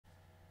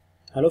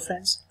Hello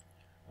friends,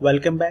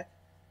 welcome back.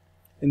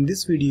 In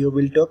this video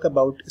we'll talk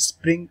about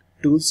Spring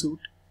Tool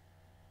Suite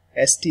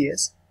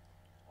STS,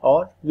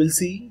 or we'll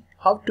see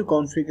how to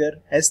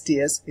configure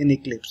STS in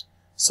Eclipse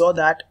so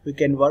that we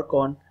can work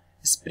on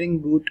Spring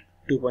Boot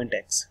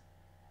 2.x.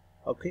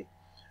 Okay,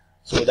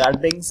 so that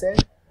being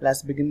said,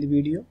 let's begin the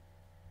video.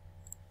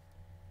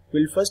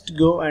 We'll first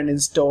go and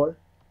install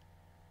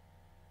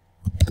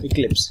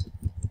Eclipse.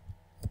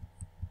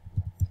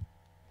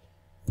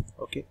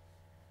 Okay,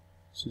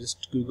 so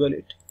just Google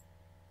it.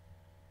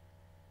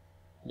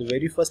 The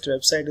very first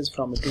website is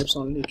from Eclipse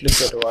only,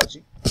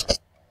 eclipse.org,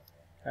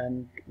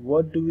 and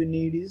what do we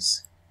need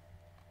is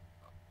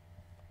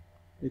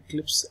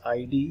Eclipse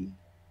IDE,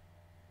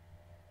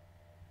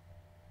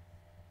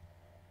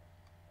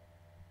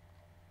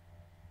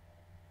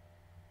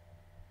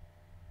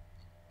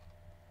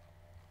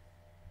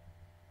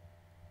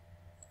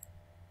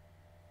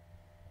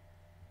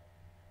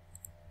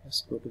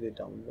 let's go to the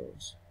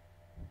downloads.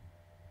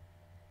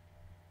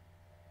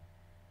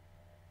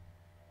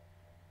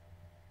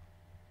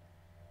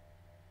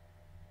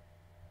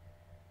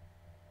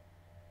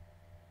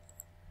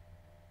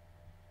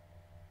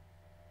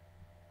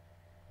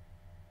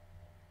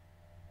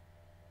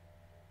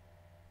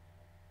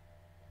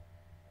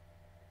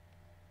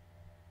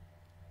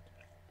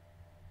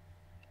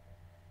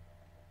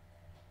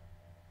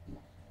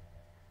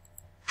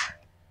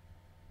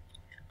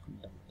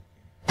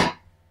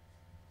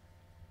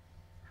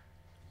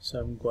 So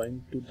I'm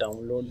going to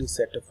download the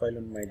setup file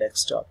on my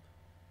desktop.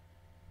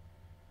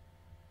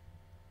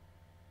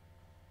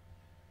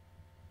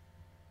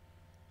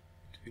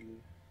 It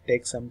will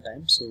take some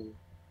time, so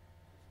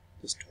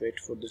just wait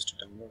for this to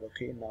download.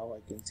 Okay, now I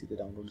can see the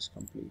download is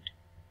complete.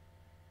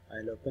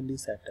 I'll open the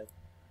setup,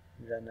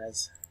 run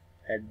as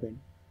admin.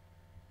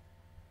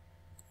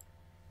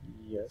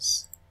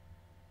 Yes.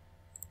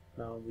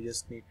 Now we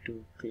just need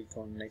to click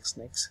on next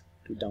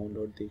to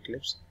download the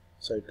Eclipse.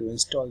 Sorry, to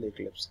install the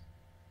Eclipse.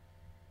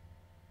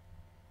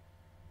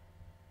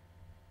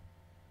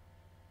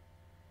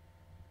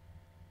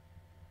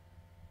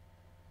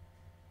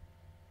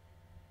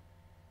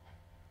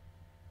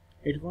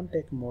 It won't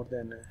take more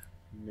than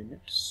a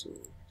minute, so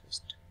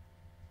just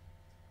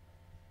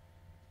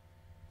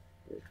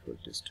wait for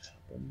this to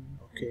happen.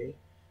 Okay,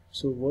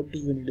 so what do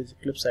we need is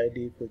Eclipse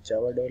IDE for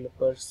Java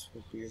developers,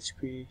 for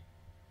PHP,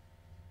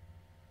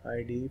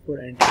 IDE for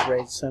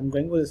enterprise. So I'm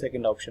going for the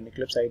second option,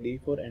 Eclipse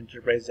IDE for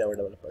enterprise Java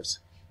developers.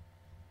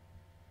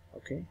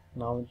 Okay,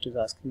 now it is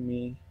asking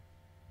me,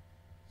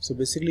 so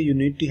basically you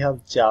need to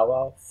have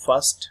Java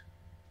first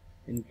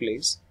in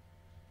place.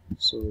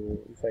 So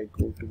if I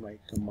go to my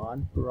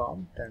command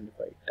prompt and if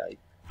I type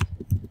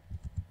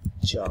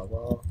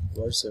Java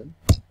version,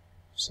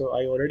 so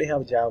I already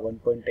have Java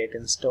 1.8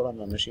 installed on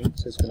my machine,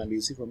 so it's gonna be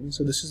easy for me.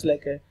 So this is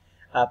like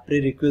a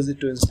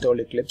prerequisite to install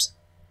Eclipse.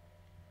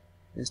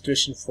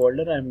 Installation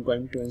folder, I'm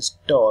going to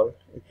install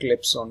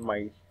Eclipse on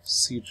my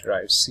C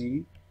drive,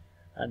 C,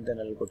 and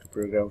then I'll go to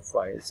program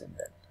files, and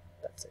then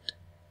that's it.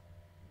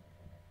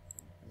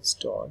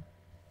 Install,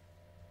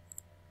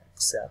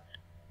 accept.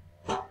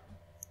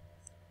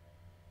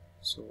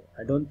 So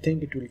I don't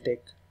think it will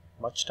take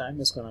much time,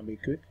 it's gonna be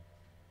quick,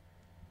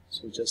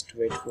 so just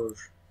wait for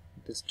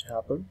this to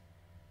happen.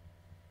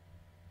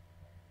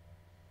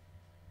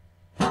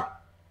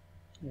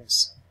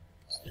 Yes,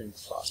 it's doing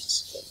fast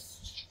as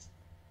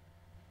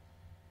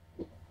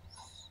well.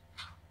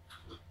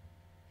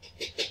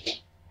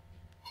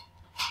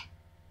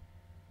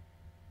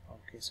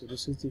 Okay, so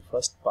this is the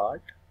first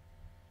part.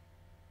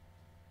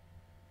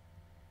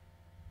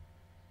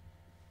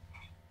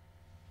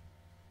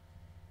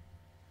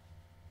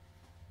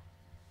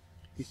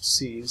 It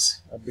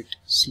seems a bit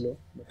slow,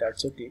 but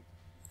that's okay.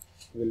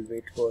 We'll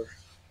wait for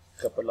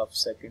a couple of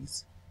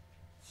seconds.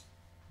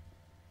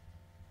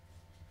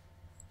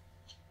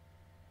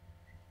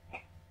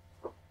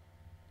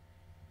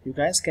 You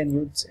guys can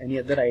use any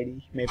other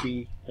IDE,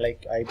 maybe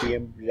like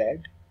IBM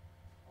Red,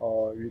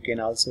 or you can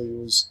also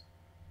use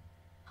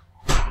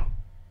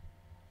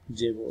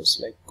JBoss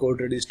like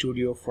Code Ready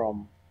Studio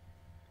from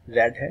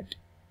Red Hat,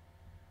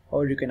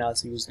 or you can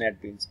also use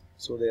NetBeans.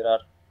 So there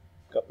are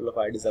couple of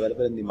IDs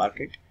available in the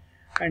market,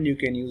 and you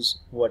can use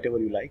whatever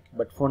you like,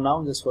 but for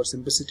now, just for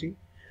simplicity,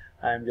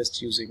 I am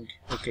just using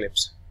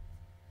Eclipse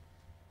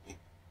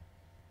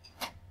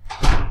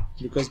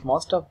because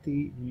most of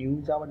the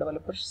new Java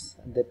developers,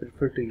 they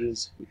prefer to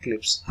use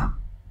Eclipse.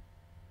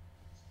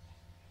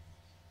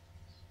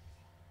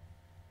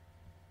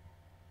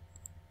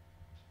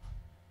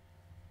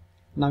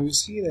 Now you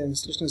see the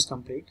installation is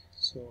complete,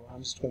 so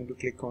I'm just going to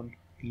click on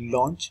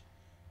launch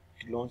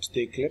to launch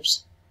the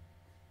Eclipse.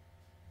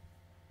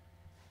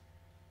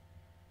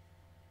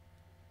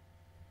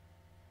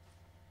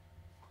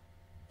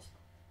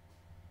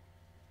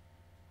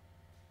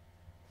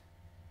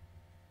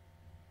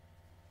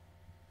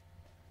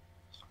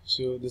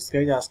 So this guy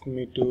is asking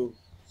me to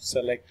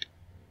select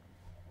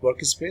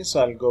workspace, so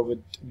I'll go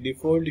with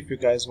default. If you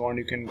guys want,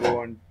 you can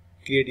go and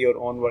create your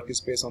own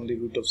workspace on the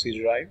root of C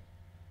drive.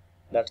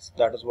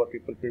 That is what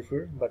people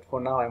prefer, but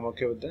for now I'm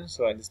okay with that.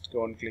 So I just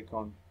go and click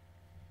on,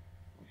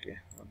 okay,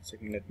 1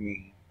 second, let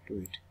me do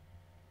it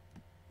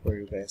for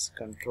you guys.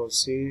 Control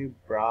C,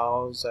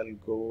 browse. I'll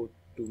go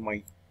to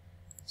my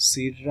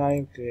C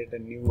drive, create a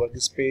new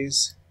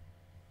workspace,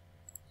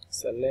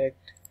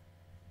 select,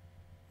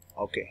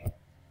 okay,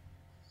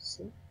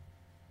 so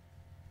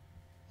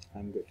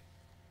I'm good.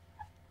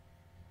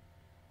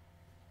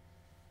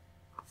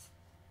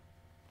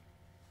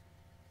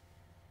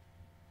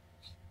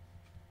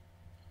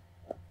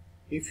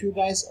 If you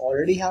guys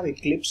already have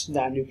Eclipse,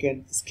 then you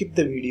can skip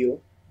the video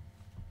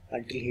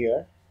until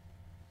here,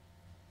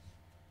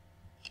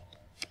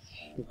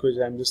 because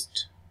I'm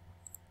just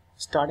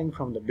starting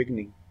from the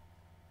beginning.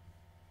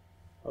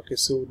 Okay,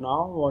 so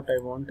now what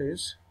I want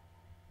is,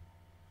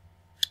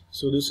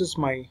 so this is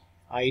my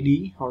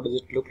IDE. How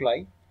does it look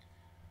like?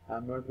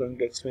 I'm not going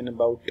to explain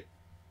about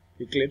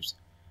Eclipse.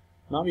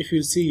 Now if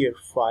you see here,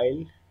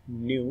 file,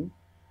 new,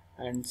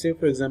 and say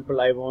for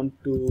example I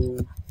want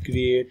to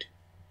create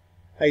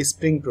a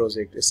Spring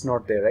project. It's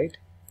not there, right?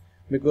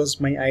 Because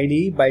my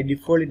IDE by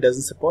default it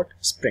doesn't support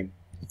Spring.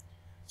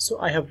 So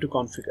I have to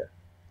configure.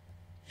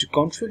 To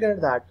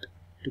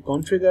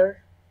configure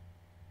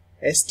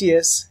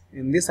STS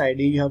in this IDE,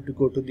 you have to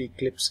go to the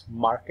Eclipse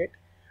Market.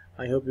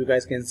 I hope you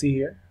guys can see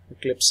here,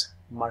 Eclipse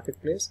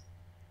Marketplace.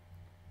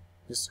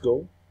 Just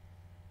go.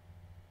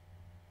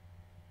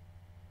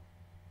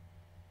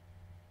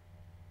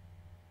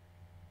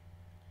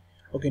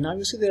 Okay, now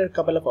you see there are a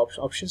couple of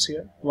options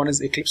here. One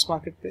is Eclipse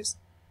Marketplace.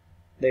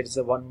 There is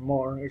one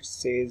more, it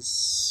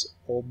says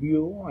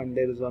OBO, and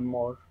there is one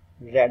more,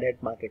 Red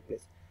Hat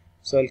Marketplace.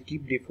 So I'll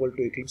keep default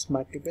to Eclipse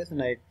Marketplace,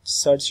 and I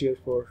search here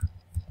for,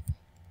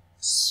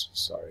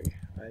 sorry,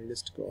 I'll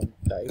just go and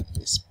type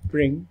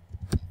Spring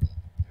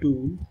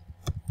Tool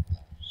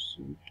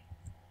Suite,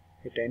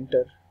 hit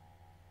enter.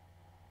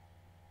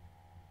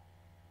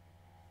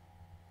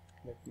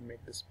 Let me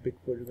make this big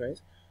for you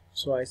guys.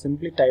 So I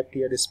simply typed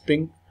here the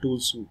Spring Tool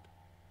Suite.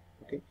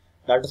 Okay,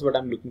 that is what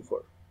I'm looking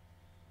for.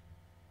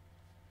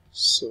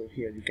 So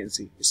here you can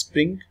see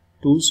Spring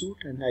Tool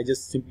Suite, and I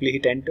just simply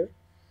hit enter.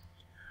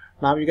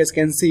 Now you guys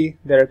can see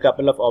there are a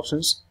couple of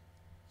options.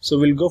 So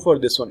we'll go for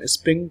this one,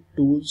 Spring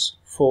Tools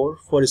 4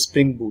 for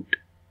Spring Boot.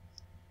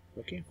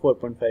 Okay,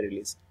 4.5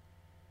 release.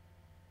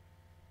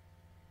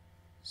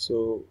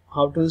 So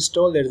how to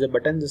install? There is a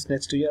button just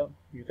next to you.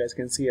 You guys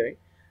can see, right?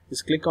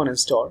 Just click on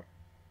install.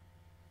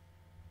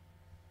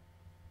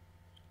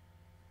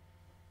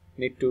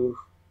 Need to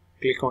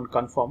click on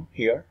confirm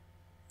here.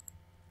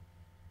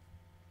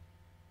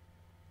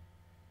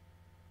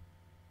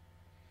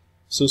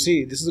 So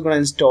see, this is going to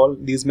install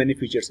these many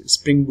features: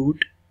 Spring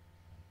Boot,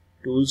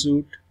 Tool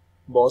Suite,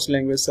 Boss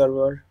Language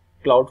Server,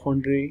 Cloud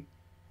Foundry,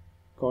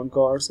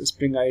 Concourse,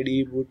 Spring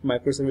IDE, Boot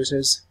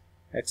Microservices,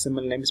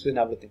 XML namespace, and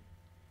everything.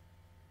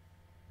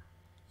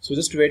 So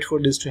just wait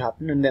for this to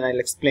happen, and then I'll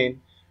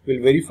explain.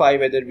 We'll verify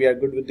whether we are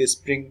good with this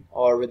Spring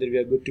or whether we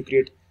are good to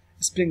create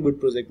a Spring Boot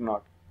project or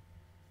not.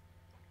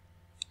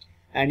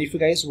 And if you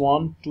guys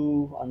want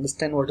to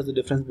understand what is the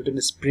difference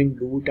between Spring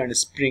Boot and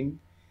Spring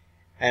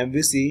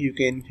MVC, you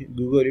can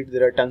Google it.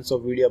 There are tons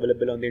of video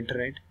available on the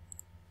internet.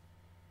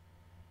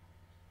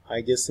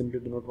 I just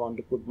simply do not want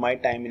to put my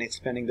time in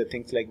explaining the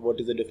things like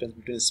what is the difference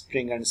between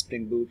Spring and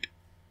Spring Boot.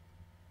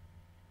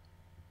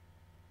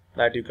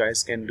 That you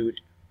guys can do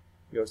it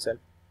yourself.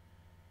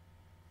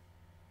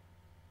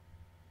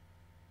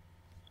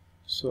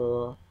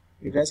 So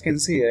you guys can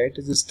see, right?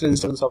 It's still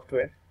installing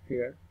software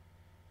here.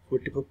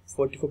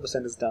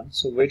 44% is done.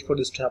 So wait for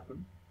this to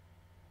happen.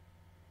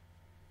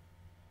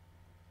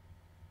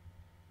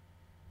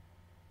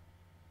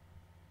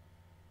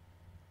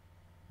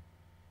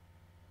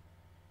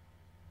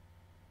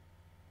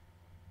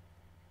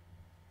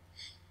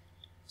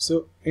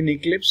 So in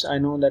Eclipse, I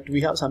know that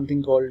we have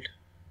something called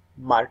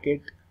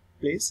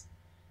Marketplace.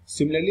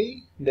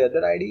 Similarly, the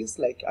other IDEs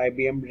like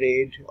IBM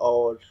RAID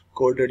or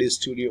CodeReady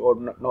Studio or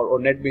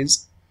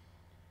NetBeans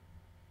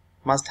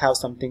must have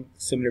something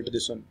similar to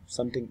this one,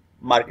 something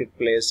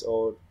Marketplace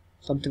or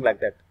something like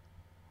that.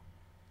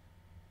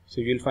 So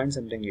you'll find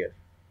something here.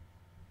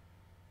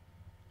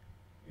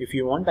 If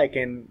you want, I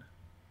can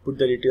put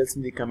the details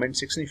in the comment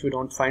section. If you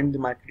don't find the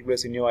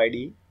Marketplace in your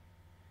IDE,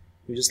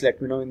 you just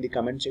let me know in the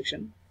comment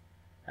section,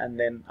 and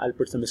then I'll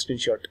put some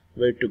screenshot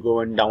where to go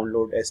and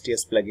download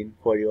STS plugin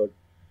for your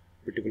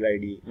particular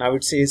IDE. Now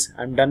it says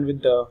I'm done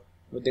with the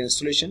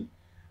installation,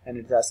 and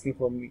it's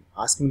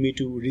asking me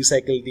to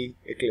recycle the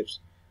Eclipse.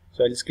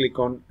 So I'll just click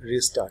on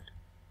restart.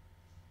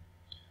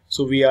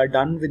 So we are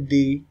done with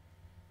the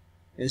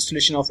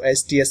installation of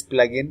STS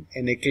plugin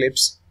in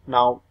Eclipse.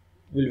 Now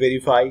we'll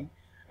verify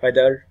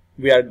whether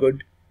we are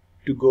good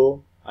to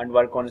go and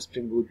work on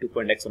Spring Boot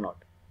 2.x or not.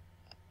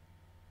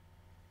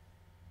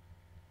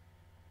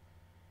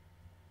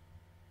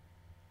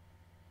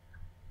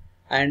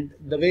 And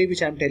the way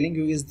which I'm telling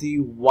you is the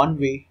one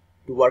way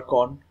to work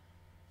on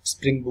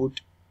Spring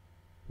Boot.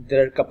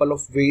 There are a couple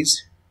of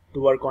ways to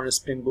work on a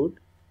Spring Boot.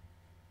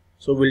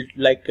 So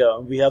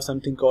we have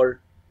something called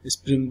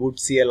Spring Boot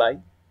CLI.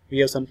 We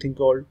have something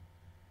called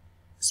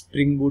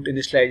Spring Boot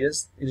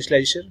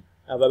initializer,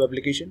 a web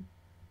application.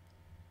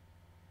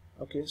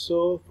 Okay,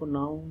 so for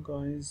now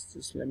guys,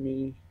 just let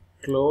me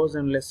close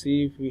and let's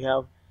see if we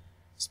have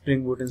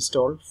Spring Boot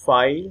installed.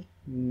 File,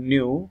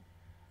 new,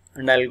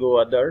 and I'll go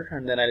other,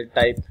 and then I'll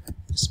type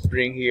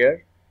Spring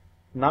here.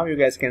 Now you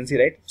guys can see,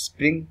 right,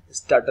 Spring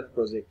Starter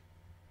Project.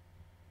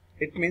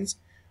 It means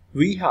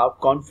we have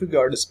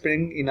configured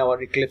Spring in our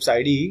Eclipse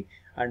IDE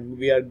and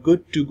we are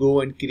good to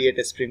go and create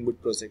a Spring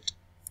Boot project.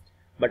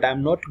 But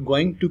I'm not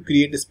going to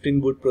create a Spring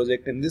Boot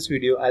project in this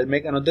video. I'll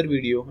make another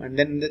video, and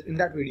then in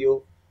that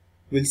video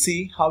we'll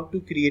see how to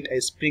create a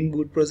Spring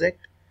Boot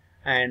project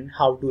and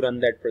how to run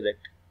that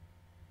project.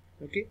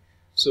 Okay,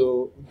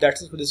 so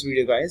that's it for this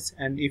video guys,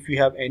 and if you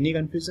have any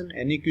confusion,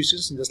 any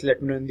questions, just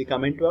let me know in the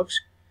comment box.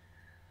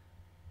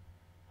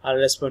 I'll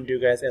respond to you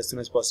guys as soon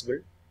as possible.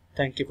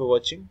 Thank you for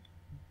watching.